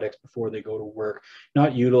utilizing products before they go to work,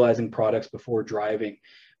 not utilizing products before driving.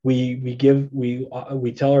 We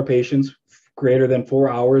tell our patients greater than 4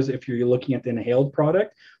 hours if you're looking at the inhaled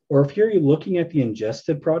product, or if you're looking at the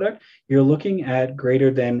ingested product, you're looking at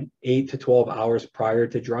greater than 8 to 12 hours prior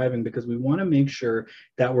to driving, because we want to make sure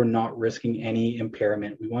that we're not risking any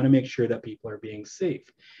impairment. We want to make sure that people are being safe.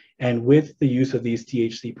 And with the use of these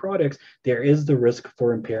THC products, there is the risk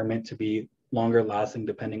for impairment to be longer lasting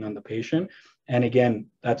depending on the patient. And again,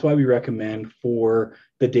 that's why we recommend for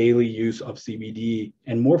the daily use of CBD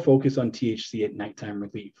and more focus on THC at nighttime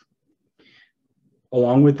relief.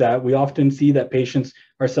 Along with that, we often see that patients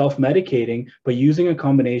are self-medicating, but using a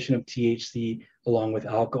combination of THC along with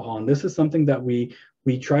alcohol. And this is something that we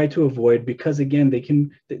try to avoid, because again, the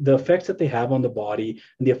effects that they have on the body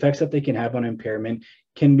and the effects that they can have on impairment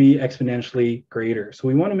can be exponentially greater. So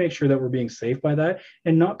we want to make sure that we're being safe by that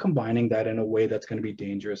and not combining that in a way that's going to be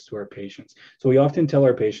dangerous to our patients. So we often tell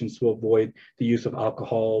our patients to avoid the use of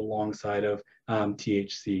alcohol alongside of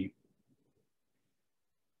THC.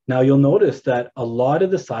 Now, you'll notice that a lot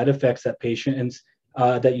of the side effects that patients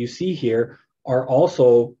that you see here are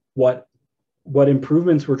also what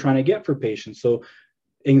improvements we're trying to get for patients. So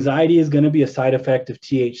anxiety is going to be a side effect of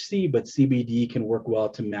THC, but CBD can work well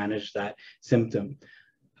to manage that symptom.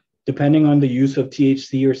 Depending on the use of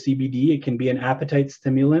THC or CBD, it can be an appetite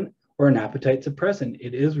stimulant or an appetite suppressant.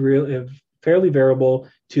 It is fairly variable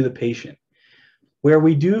to the patient. Where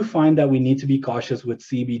we do find that we need to be cautious with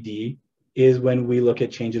CBD is when we look at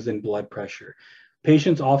changes in blood pressure.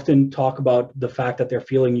 Patients often talk about the fact that they're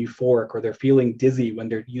feeling euphoric or they're feeling dizzy when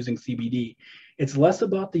they're using CBD. It's less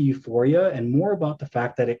about the euphoria and more about the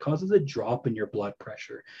fact that it causes a drop in your blood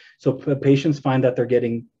pressure. So patients find that they're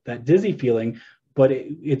getting that dizzy feeling, but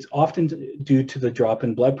it's often due to the drop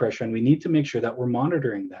in blood pressure, and we need to make sure that we're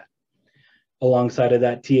monitoring that. Alongside of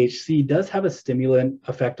that, THC does have a stimulant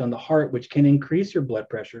effect on the heart, which can increase your blood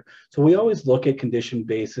pressure. So we always look at condition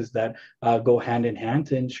bases that go hand in hand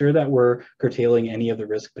to ensure that we're curtailing any of the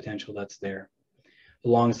risk potential that's there.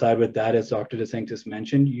 Alongside with that, as Dr. DeSanctis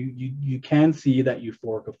mentioned, you can see that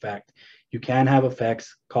euphoric effect. You can have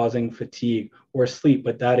effects causing fatigue or sleep,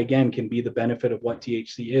 but that again can be the benefit of what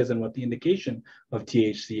THC is and what the indication of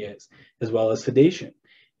THC is, as well as sedation.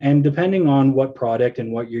 And depending on what product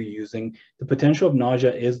and what you're using, the potential of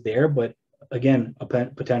nausea is there, but again, a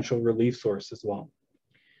potential relief source as well.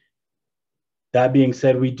 That being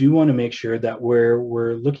said, we do want to make sure that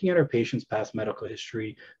we're looking at our patient's past medical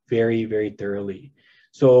history very, very thoroughly.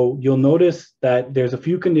 So you'll notice that there's a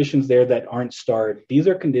few conditions there that aren't starred. These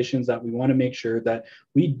are conditions that we want to make sure that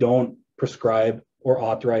we don't prescribe or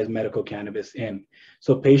authorize medical cannabis in.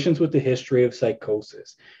 So patients with a history of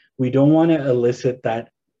psychosis, we don't want to elicit that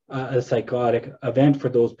a psychotic event for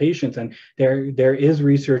those patients. And there is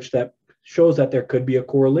research that shows that there could be a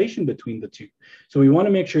correlation between the two. So we want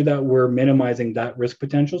to make sure that we're minimizing that risk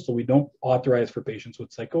potential so we don't authorize for patients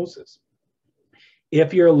with psychosis.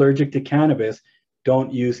 If you're allergic to cannabis,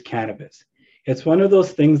 don't use cannabis. It's one of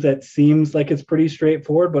those things that seems like it's pretty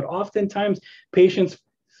straightforward, but oftentimes patients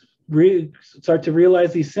start to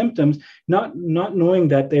realize these symptoms, not knowing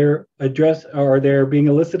that they're addressed or they're being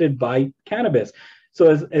elicited by cannabis.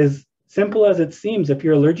 So as simple as it seems, if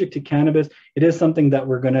you're allergic to cannabis, it is something that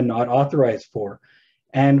we're going to not authorize for.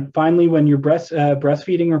 And finally, when you're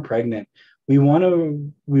breastfeeding or pregnant, we want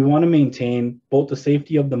to maintain both the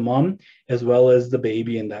safety of the mom as well as the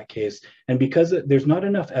baby in that case. And because there's not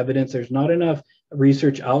enough evidence, there's not enough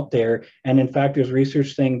research out there, and in fact, there's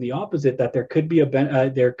research saying the opposite, that there could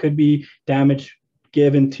be damage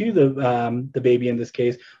given to the baby in this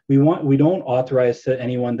case. We don't authorize to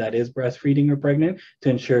anyone that is breastfeeding or pregnant to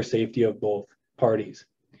ensure safety of both parties.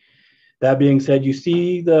 That being said, you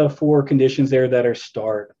see the 4 conditions there that are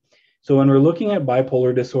starred. So when we're looking at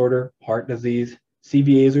bipolar disorder, heart disease,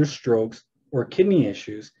 CVAs or strokes, or kidney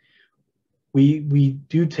issues, we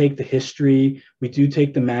do take the history, we do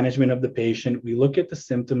take the management of the patient, we look at the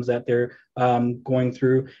symptoms that they're going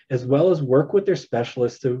through, as well as work with their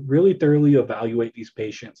specialists to really thoroughly evaluate these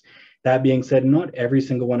patients. That being said, not every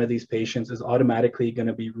single one of these patients is automatically going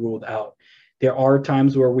to be ruled out. There are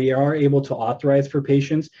times where we are able to authorize for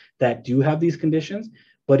patients that do have these conditions,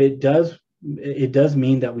 but it does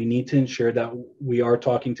mean that we need to ensure that we are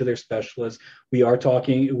talking to their specialists. We are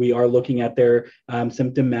looking at their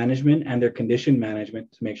symptom management and their condition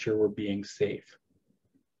management to make sure we're being safe.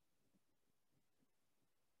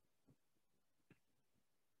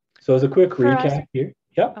 So as a quick recap here.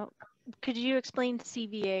 Yep. Oh, could you explain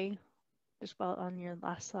CVA as well on your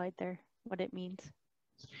last slide there, what it means?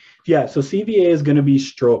 Yeah, so CVA is going to be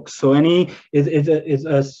strokes. So it's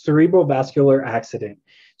a cerebrovascular accident.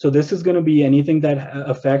 So this is going to be anything that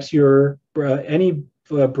affects your any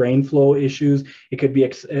brain flow issues. It could be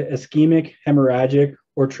ischemic, hemorrhagic,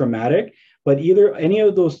 or traumatic. But any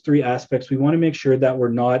of those 3 aspects, we want to make sure that we're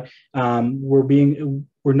not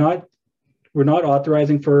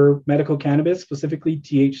authorizing for medical cannabis, specifically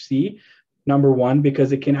THC. Number 1,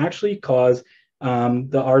 because it can actually cause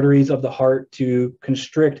the arteries of the heart to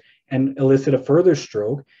constrict and elicit a further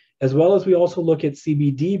stroke, as well as we also look at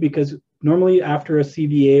CBD, because normally after a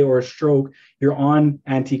CVA or a stroke, you're on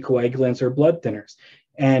anticoagulants or blood thinners.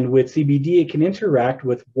 And with CBD, it can interact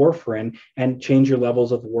with warfarin and change your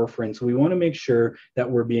levels of warfarin. So we want to make sure that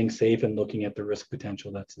we're being safe and looking at the risk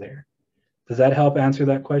potential that's there. Does that help answer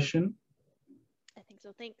that question? I think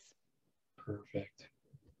so, thanks. Perfect.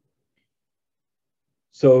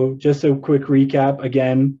 So just a quick recap,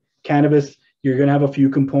 again, cannabis, you're going to have a few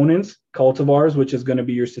components. Cultivars, which is going to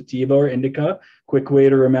be your sativa or indica. Quick way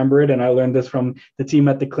to remember it, and I learned this from the team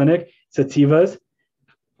at the clinic. Sativas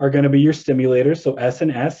are going to be your stimulators, so S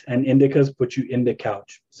and S, and indicas put you in the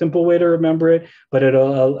couch. Simple way to remember it, but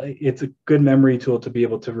it's a good memory tool to be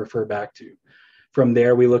able to refer back to. From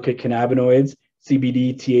there, we look at cannabinoids,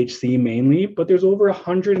 CBD, THC mainly, but there's over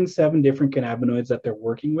 107 different cannabinoids that they're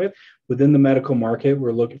working with. Within the medical market,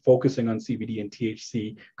 we're focusing on CBD and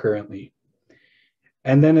THC currently.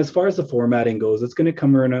 And then as far as the formatting goes, it's going to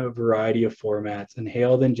come in a variety of formats,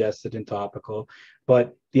 inhaled, ingested, and topical.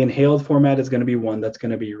 But the inhaled format is going to be one that's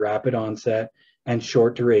going to be rapid onset and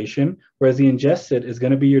short duration, whereas the ingested is going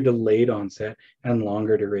to be your delayed onset and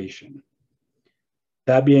longer duration.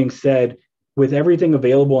 That being said, with everything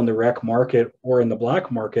available in the rec market or in the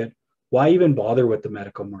black market, why even bother with the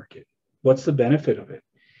medical market? What's the benefit of it?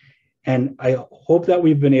 And I hope that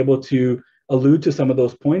we've been able to allude to some of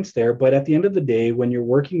those points there, but at the end of the day, when you're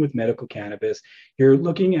working with medical cannabis, you're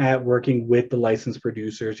looking at working with the licensed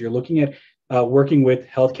producers, you're looking at working with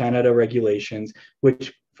Health Canada regulations,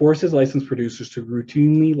 which forces licensed producers to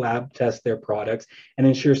routinely lab test their products and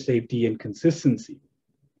ensure safety and consistency.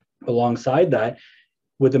 Alongside that,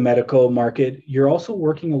 with the medical market, you're also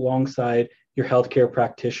working alongside your healthcare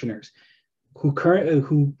practitioners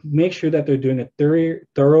who make sure that they're doing a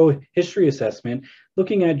thorough history assessment,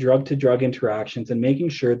 looking at drug-to-drug interactions and making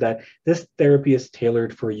sure that this therapy is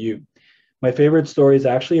tailored for you. My favorite story is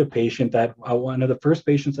actually a patient that one of the first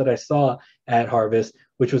patients that I saw at Harvest,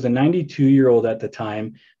 which was a 92-year-old at the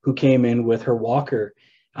time, who came in with her walker.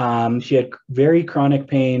 She had very chronic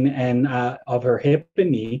pain and of her hip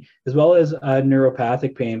and knee, as well as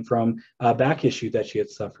neuropathic pain from a back issue that she had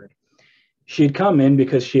suffered. She had come in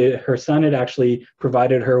because her son had actually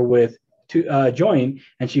provided her with a joint,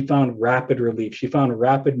 and she found rapid relief. She found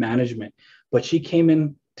rapid management, but she came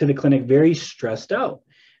in to the clinic very stressed out.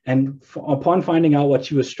 And upon finding out what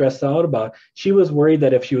she was stressed out about, she was worried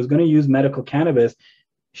that if she was going to use medical cannabis,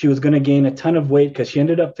 She was going to gain a ton of weight because she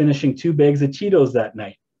ended up finishing 2 bags of Cheetos that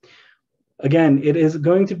night. Again, it is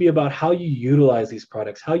going to be about how you utilize these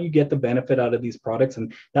products, how you get the benefit out of these products.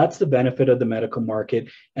 And that's the benefit of the medical market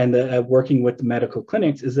and the working with the medical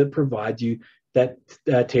clinics, is it provides you that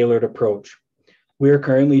tailored approach. We're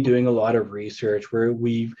currently doing a lot of research where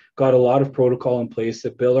we've got a lot of protocol in place to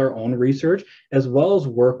build our own research, as well as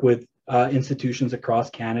work with institutions across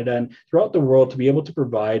Canada and throughout the world to be able to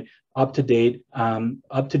provide up-to-date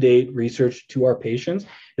research to our patients,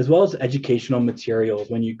 as well as educational materials.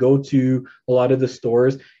 When you go to a lot of the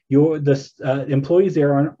stores, the employees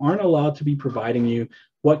there aren't allowed to be providing you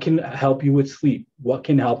what can help you with sleep, what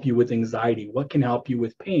can help you with anxiety, what can help you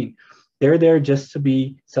with pain. They're there just to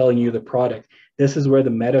be selling you the product. This is where the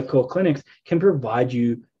medical clinics can provide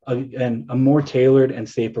you a more tailored and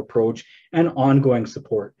safe approach and ongoing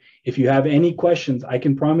support. If you have any questions, I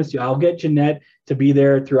can promise you, I'll get Jeanette to be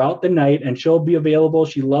there throughout the night, and she'll be available.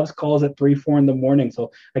 She loves calls at 3, 4 in the morning.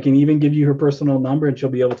 So I can even give you her personal number and she'll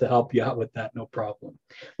be able to help you out with that, no problem.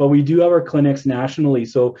 But we do have our clinics nationally.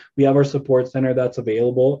 So we have our support center that's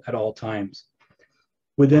available at all times.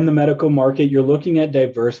 Within the medical market, you're looking at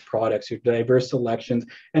diverse products, your diverse selections,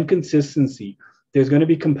 and consistency. There's going to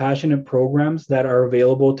be compassionate programs that are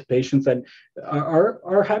available to patients that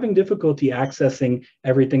are having difficulty accessing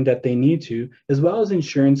everything that they need to, as well as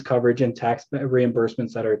insurance coverage and tax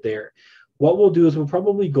reimbursements that are there. What we'll do is we'll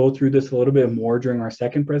probably go through this a little bit more during our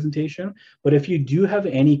second presentation, but if you do have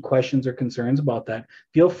any questions or concerns about that,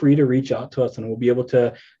 feel free to reach out to us and we'll be able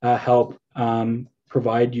to help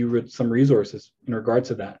provide you with some resources in regards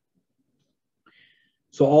to that.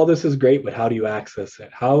 So all this is great, but how do you access it?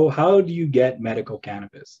 How do you get medical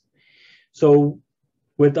cannabis? So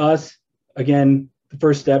with us, again, the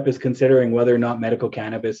first step is considering whether or not medical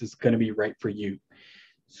cannabis is going to be right for you.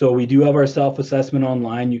 So we do have our self-assessment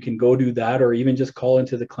online. You can go do that, or even just call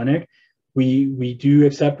into the clinic. We do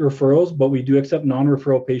accept referrals, but we do accept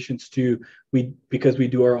non-referral patients too, because we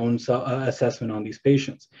do our own assessment on these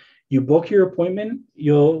patients. You book your appointment,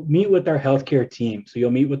 you'll meet with our healthcare team. So you'll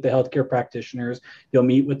meet with the healthcare practitioners, you'll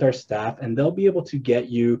meet with our staff, and they'll be able to get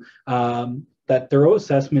you that thorough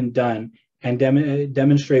assessment done and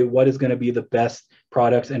demonstrate what is going to be the best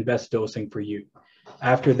products and best dosing for you.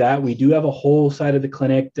 After that, we do have a whole side of the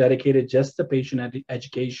clinic dedicated just to patient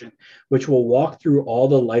education, which will walk through all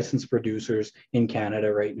the licensed producers in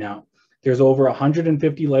Canada right now. There's over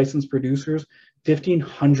 150 licensed producers,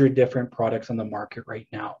 1,500 different products on the market right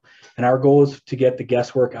now. And our goal is to get the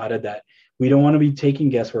guesswork out of that. We don't want to be taking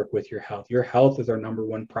guesswork with your health. Your health is our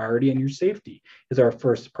 #1 priority, and your safety is our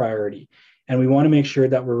first priority. And we want to make sure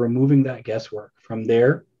that we're removing that guesswork. From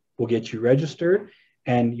there, we'll get you registered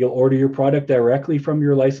and you'll order your product directly from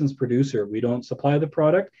your licensed producer. We don't supply the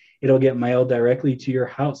product. It'll get mailed directly to your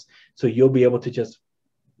house. So you'll be able to just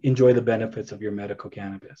enjoy the benefits of your medical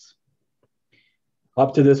cannabis.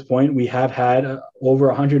 Up to this point, we have had over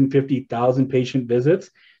 150,000 patient visits.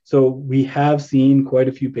 So we have seen quite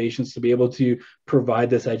a few patients to be able to provide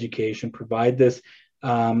this education, provide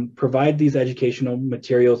these educational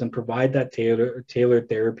materials, and provide that tailored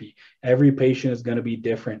therapy. Every patient is going to be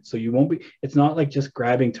different. So it's not like just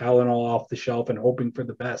grabbing Tylenol off the shelf and hoping for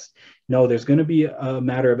the best. No, there's going to be a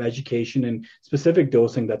matter of education and specific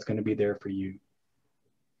dosing that's going to be there for you.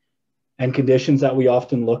 And conditions that we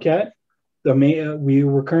often look at. We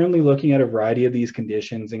were currently looking at a variety of these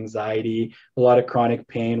conditions: anxiety, a lot of chronic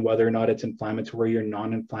pain, whether or not it's inflammatory or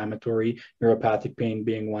non-inflammatory, neuropathic pain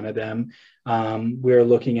being one of them. We're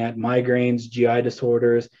looking at migraines, GI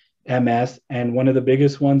disorders, MS, and one of the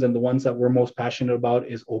biggest ones and the ones that we're most passionate about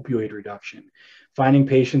is opioid reduction. Finding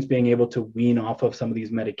patients being able to wean off of some of these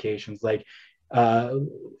medications, like,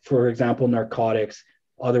 for example, narcotics.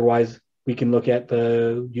 Otherwise, we can look at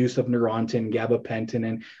the use of Neurontin, gabapentin,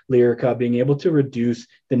 and Lyrica, being able to reduce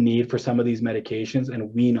the need for some of these medications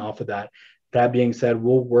and wean off of that. That being said,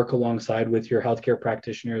 we'll work alongside with your healthcare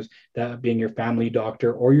practitioners, that being your family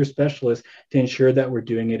doctor or your specialist, to ensure that we're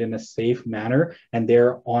doing it in a safe manner and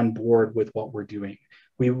they're on board with what we're doing.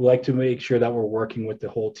 We like to make sure that we're working with the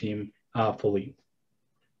whole team fully.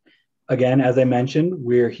 Again, as I mentioned,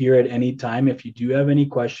 we're here at any time. If you do have any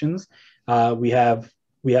questions,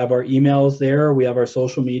 we have our emails there, we have our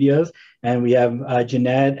social medias, and we have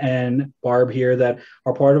Jeanette and Barb here that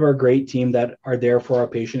are part of our great team that are there for our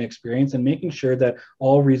patient experience and making sure that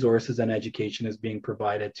all resources and education is being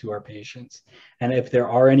provided to our patients. And if there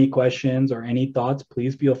are any questions or any thoughts,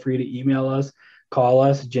 please feel free to email us, call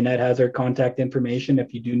us. Jeanette has our contact information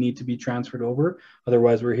if you do need to be transferred over.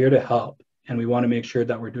 Otherwise, we're here to help, and we want to make sure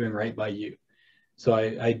that we're doing right by you. So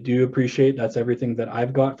I do appreciate that's everything that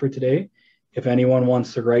I've got for today. If anyone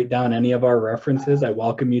wants to write down any of our references, I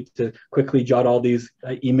welcome you to quickly jot all these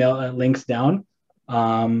email links down.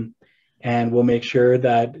 And we'll make sure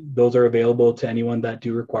that those are available to anyone that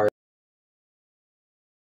do require